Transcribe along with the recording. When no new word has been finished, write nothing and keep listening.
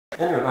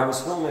Anyway, I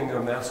was filming a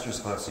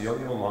master's class.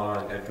 Yo-Yo Ma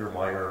and Edgar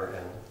Meyer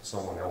and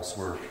someone else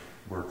were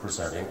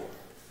presenting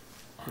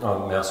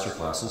master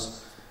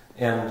classes.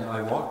 And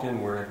I walked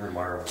in where Edgar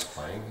Meyer was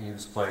playing. He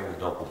was playing the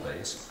double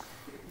bass.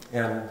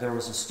 And there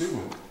was a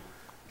student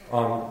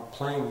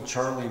playing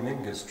Charlie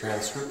Mingus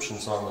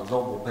transcriptions on the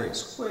double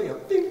bass. Way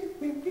up, ding,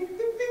 ding, ding,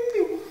 ding, ding,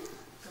 ding,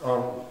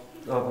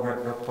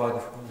 right up by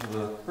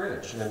the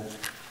bridge. And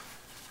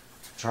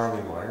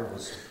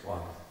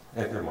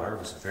Edgar Meyer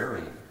was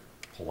very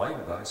polite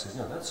about it. He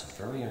said, that's a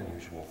very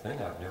unusual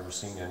thing. I've never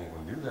seen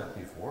anyone do that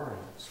before. And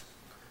it's,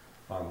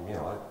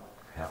 I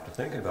have to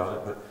think about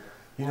it. But,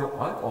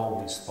 I've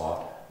always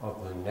thought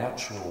of the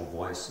natural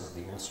voice of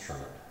the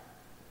instrument,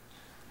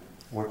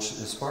 which,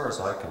 as far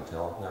as I can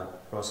tell, now,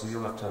 Russell,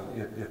 you'll have to tell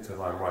me if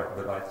I'm right,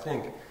 but I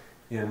think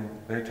in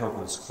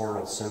Beethoven's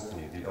Choral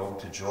Symphony, the Ode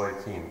to Joy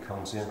theme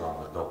comes in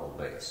on the double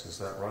bass. Is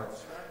that right?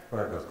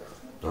 Right, it goes.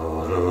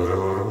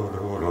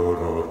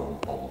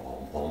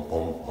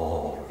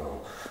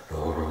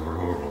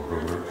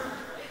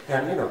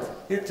 And,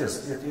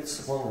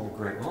 it's one of the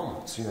great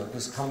moments. It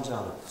just comes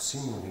out of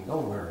seemingly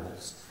nowhere, and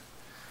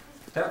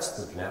that's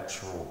the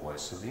natural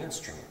voice of the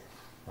instrument,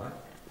 right?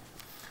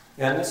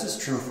 And this is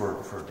true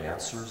for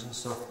dancers and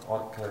stuff.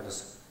 Can I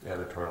just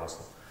editorialize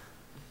them?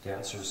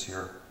 Dancers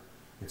here,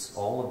 it's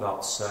all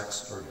about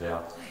sex or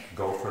death.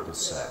 Go for the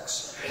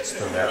sex. It's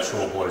the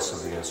natural voice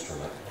of the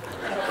instrument.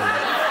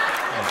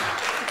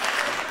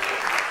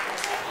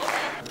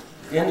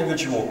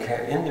 Individual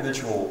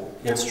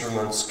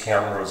instruments,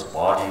 cameras,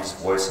 bodies,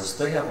 voices,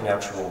 they have a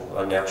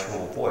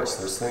natural voice.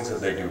 There's things that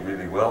they do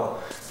really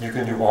well. You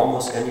can do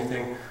almost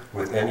anything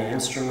with any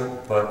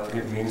instrument, but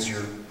it means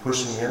you're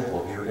pushing the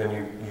envelope, and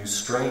you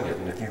strain it.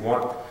 And if you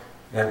want,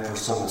 and for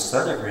some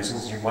aesthetic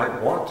reasons, you might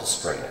want to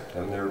strain it,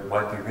 and there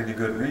might be really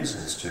good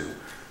reasons to.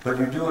 But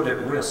you do it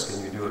at risk,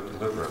 and you do it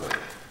deliberately.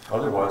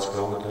 Otherwise,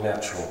 go with the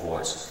natural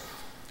voice.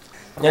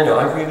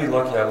 I'm really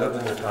lucky. I lived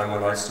in a time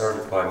when I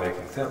started by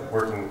making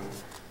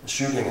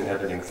shooting and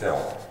editing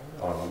film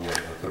on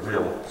the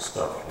real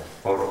stuff,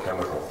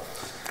 photochemical.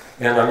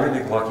 And I'm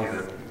really lucky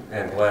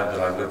and glad that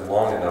I lived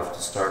long enough to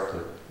start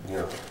the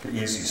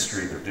easy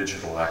street of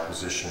digital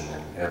acquisition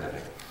and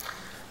editing.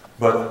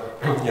 But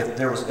if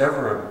there was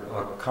ever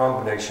a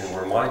combination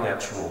where my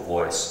natural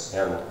voice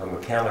and a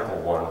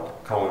mechanical one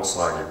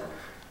coincided,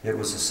 it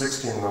was a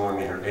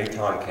 16mm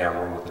Aton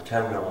camera with a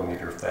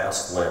 10mm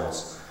fast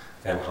lens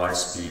and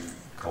high-speed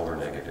color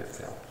negative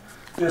film.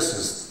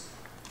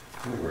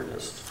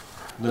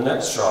 The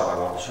next shot I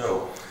want to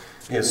show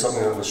is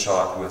something that was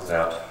shot with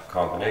that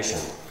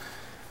combination.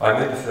 I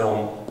made a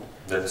film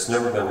that's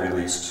never been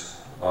released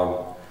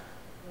called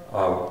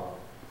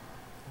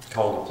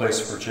A Place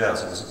for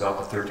Jazz. It was about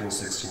the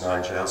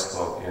 1369 Jazz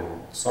Club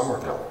in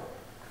Somerville.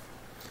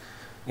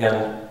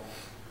 And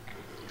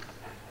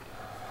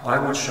I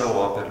would show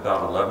up at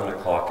about 11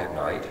 o'clock at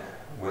night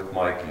with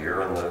my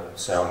gear, and the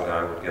sound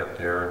guy would get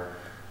there.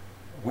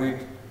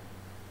 We'd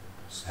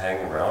hang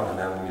around, and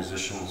then the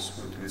musicians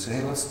would say,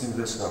 hey, let's do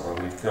this number.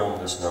 We'd film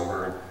this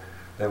number, and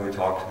then we'd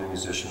talk to the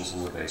musicians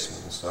in the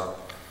basement and stuff.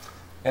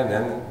 And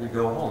then we'd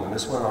go home. And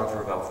this went on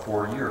for about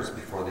 4 years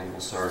before they even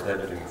started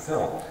editing the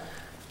film.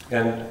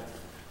 And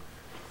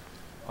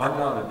I'm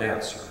not a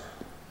dancer.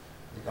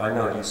 I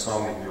know you saw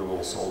me do a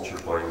little soldier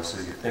boy, so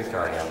you think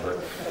I am, but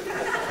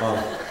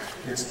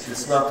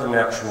it's not the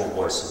natural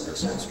voice of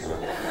this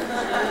instrument.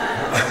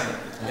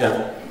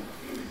 And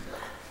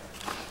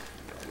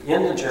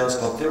in the jazz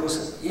club, there was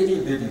an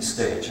itty-bitty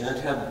stage, and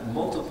it had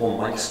multiple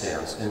mic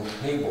stands and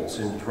tables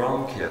and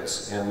drum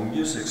kits and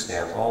music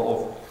stands all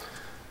over.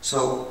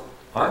 So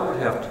I would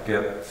have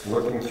to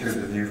looking through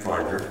the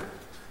viewfinder,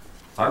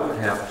 I would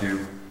have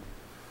to,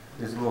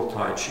 this little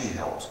Tai Chi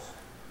helps.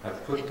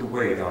 I'd put the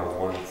weight on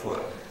one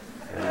foot,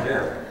 and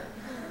then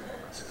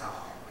I said,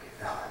 oh, wait,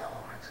 no,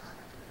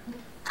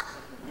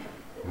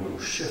 we'll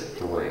shift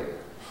the weight.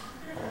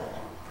 Oh,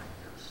 my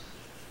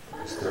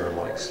goodness. Is there a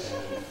mic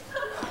stand?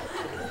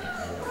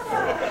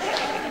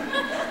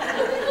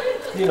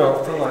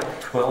 For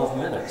like 12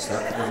 minutes,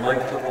 that's the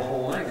length of the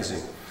whole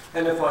magazine.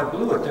 And if I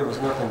blew it, there was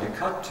nothing to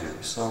cut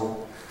to.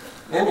 So,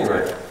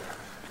 anyway,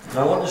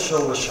 I want to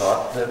show a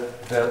shot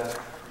that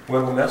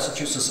when the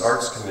Massachusetts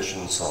Arts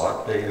Commission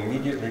saw it, they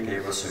immediately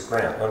gave us a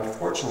grant.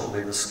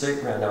 Unfortunately, the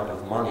state ran out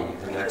of money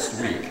the next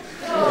week,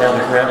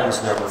 and the grant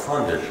was never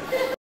funded.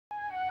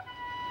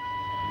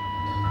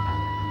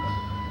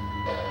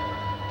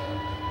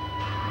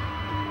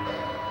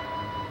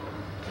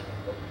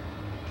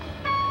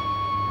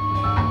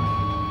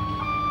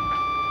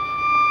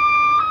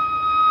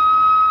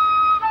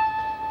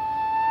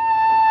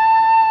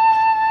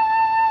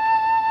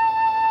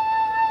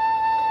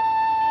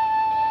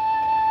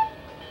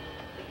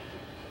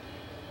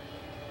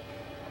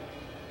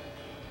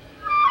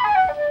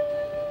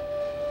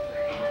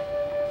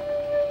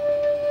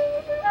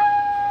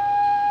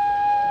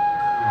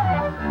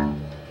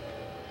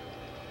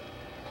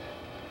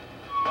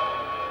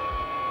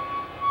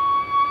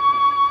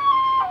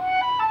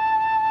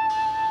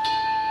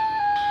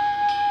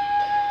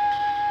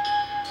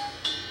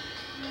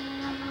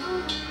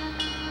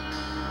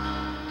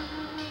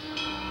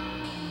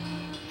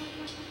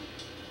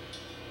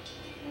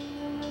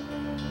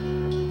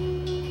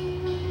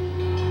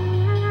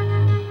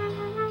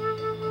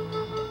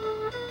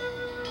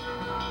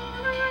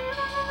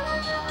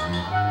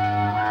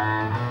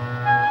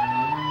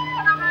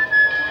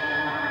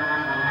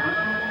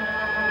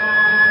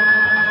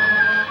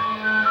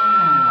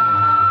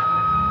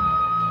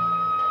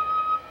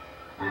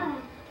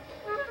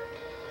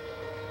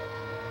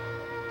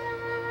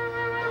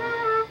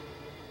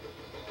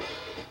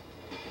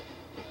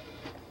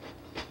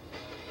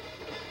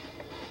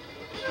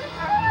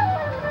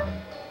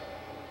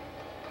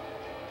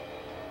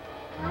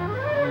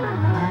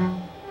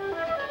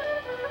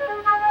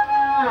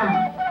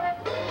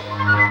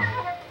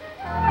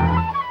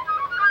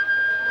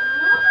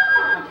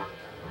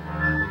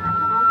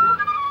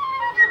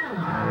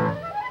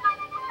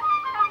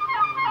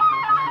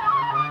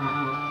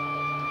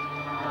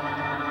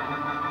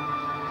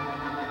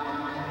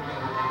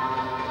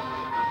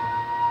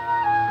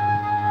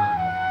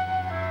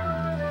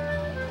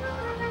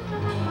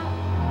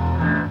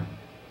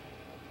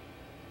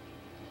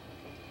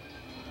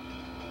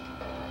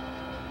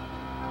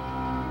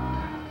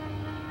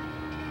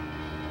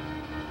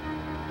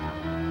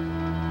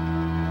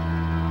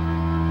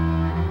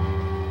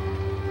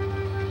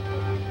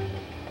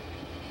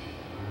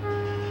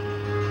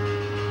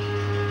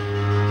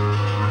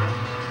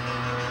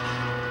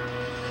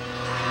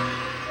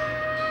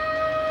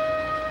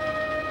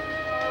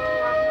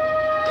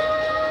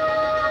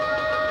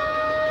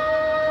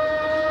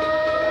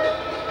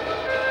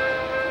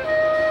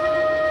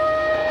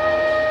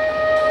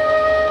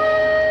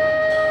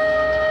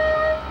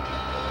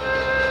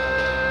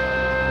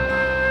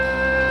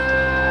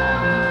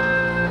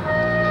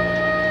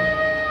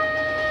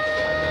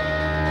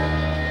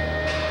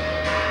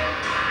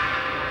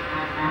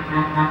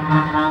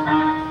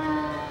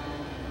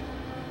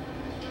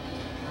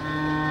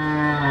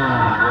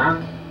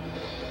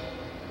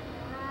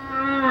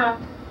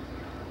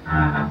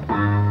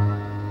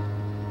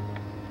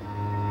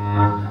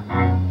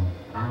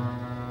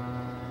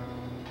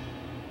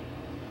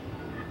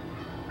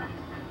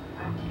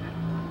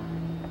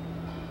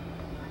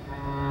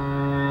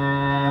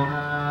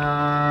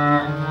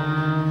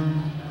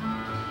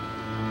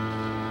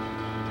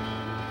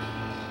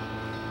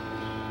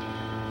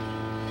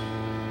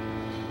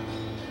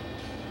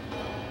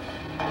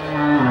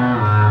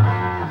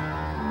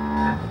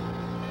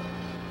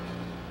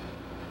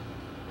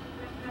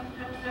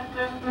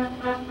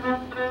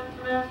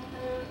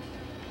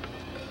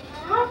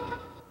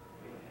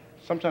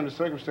 sometimes the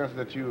circumstances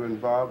that you were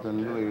involved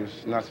in really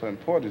is not so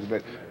important,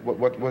 but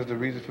what was the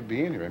reason for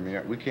being here? I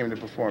mean, we came to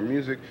perform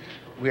music.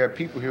 We had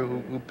people here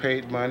who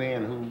paid money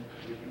and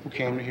who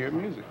came to hear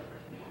music.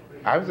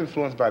 I was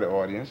influenced by the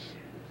audience,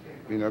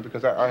 you know,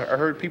 because I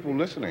heard people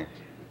listening.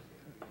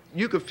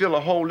 You could feel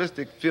a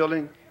holistic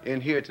feeling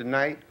in here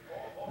tonight.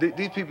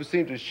 These people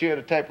seem to share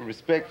the type of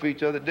respect for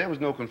each other. There was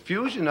no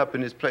confusion up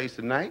in this place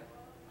tonight.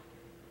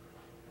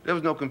 There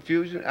was no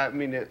confusion. I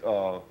mean,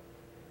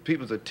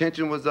 people's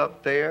attention was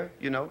up there,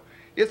 you know.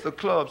 It's a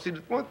club. See,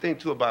 the one thing,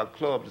 too, about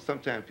clubs that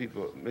sometimes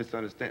people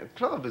misunderstand, a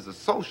club is a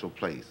social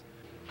place.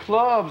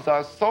 Clubs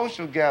are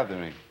social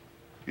gathering.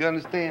 You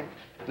understand?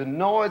 The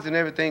noise and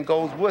everything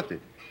goes with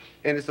it.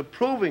 And it's a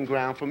proving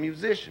ground for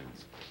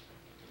musicians.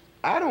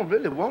 I don't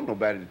really want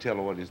nobody to tell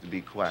the audience to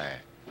be quiet.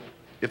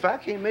 If I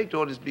can't make the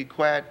audience be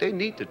quiet, they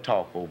need to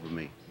talk over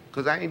me,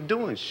 because I ain't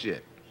doing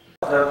shit.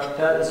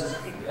 That is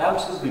an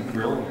absolutely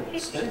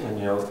brilliant statement,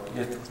 you know.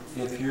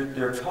 If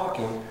they're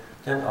talking,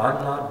 then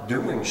I'm not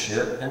doing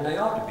shit, and they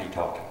ought to be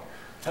talking.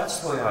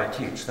 That's the way I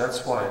teach.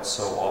 That's why it's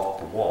so off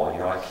the wall. You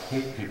know, I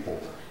hate people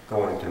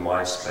going to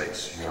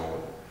MySpace, you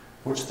know,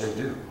 which they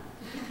do.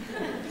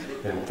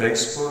 And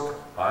Facebook,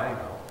 I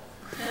know.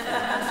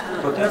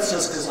 But that's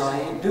just because I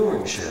ain't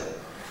doing shit.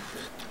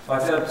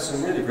 I've had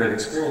some really great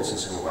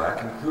experiences in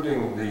WAC,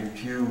 including the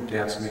Pew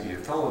Dance Media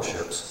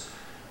Fellowships.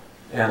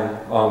 And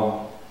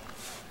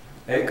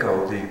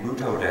Aiko, the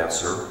Buto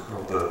dancer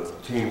of the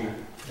team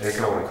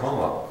Aiko and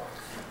Koma,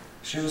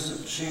 she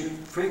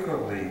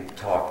frequently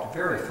talked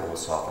very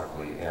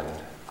philosophically and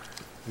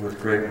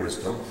with great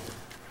wisdom.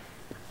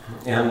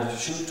 And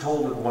she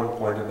told at one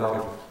point about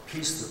a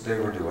piece that they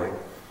were doing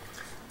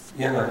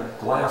in a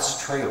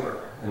glass trailer.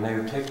 And they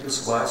would take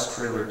this glass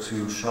trailer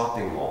to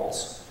shopping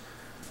malls.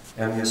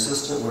 And the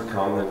assistant would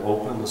come and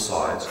open the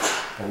sides,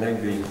 and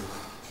they'd be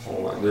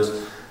like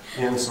this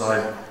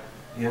inside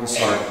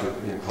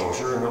the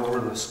enclosure, and over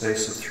the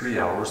space of 3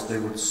 hours, they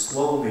would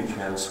slowly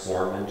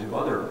transform into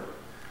other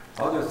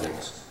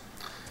things.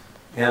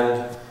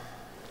 And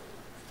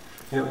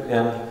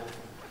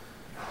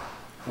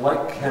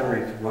like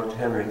what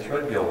Henry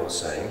Threadgill was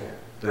saying,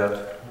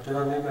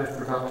 maybe I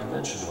forgot to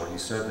mention what he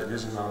said that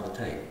isn't on the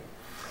tape.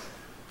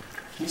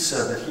 He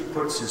said that he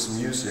puts his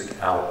music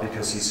out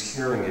because he's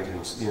hearing it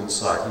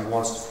inside. He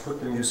wants to put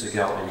the music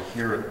out and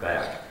hear it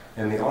back.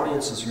 And the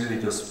audience is really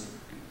just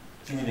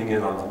feeding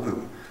in on the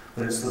loop.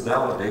 But it's the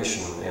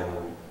validation and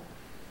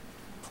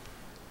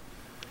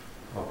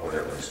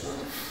whatever he's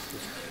doing.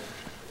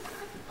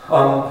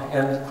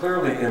 And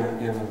clearly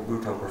in the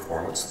Buto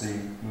performance, the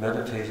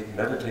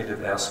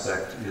meditative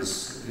aspect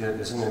is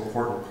an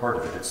important part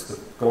of it. It's the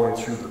going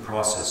through the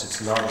process.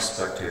 It's not a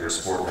spectator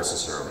sport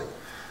necessarily.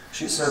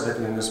 She said that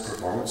in this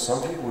performance,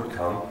 some people would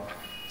come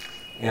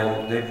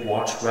and they'd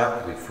watch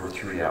rapidly for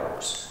 3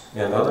 hours.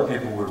 And other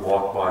people would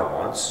walk by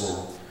once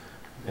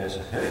and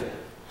say, hey,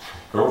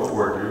 go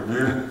for it,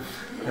 dude.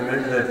 And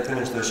maybe they'd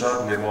finish their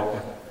shot and they'd walk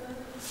by,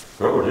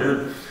 go,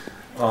 dude.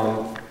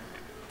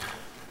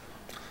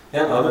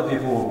 And other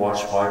people would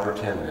watch 5 or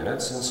 10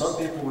 minutes, and some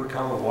people would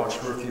come and watch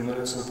for a few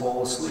minutes and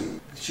fall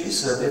asleep. She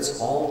said it's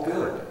all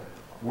good.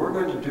 We're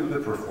going to do the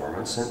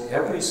performance, and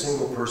every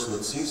single person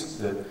that sees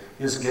it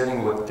is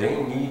getting what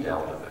they need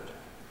out of it.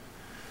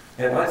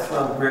 And I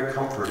found great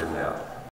comfort in that.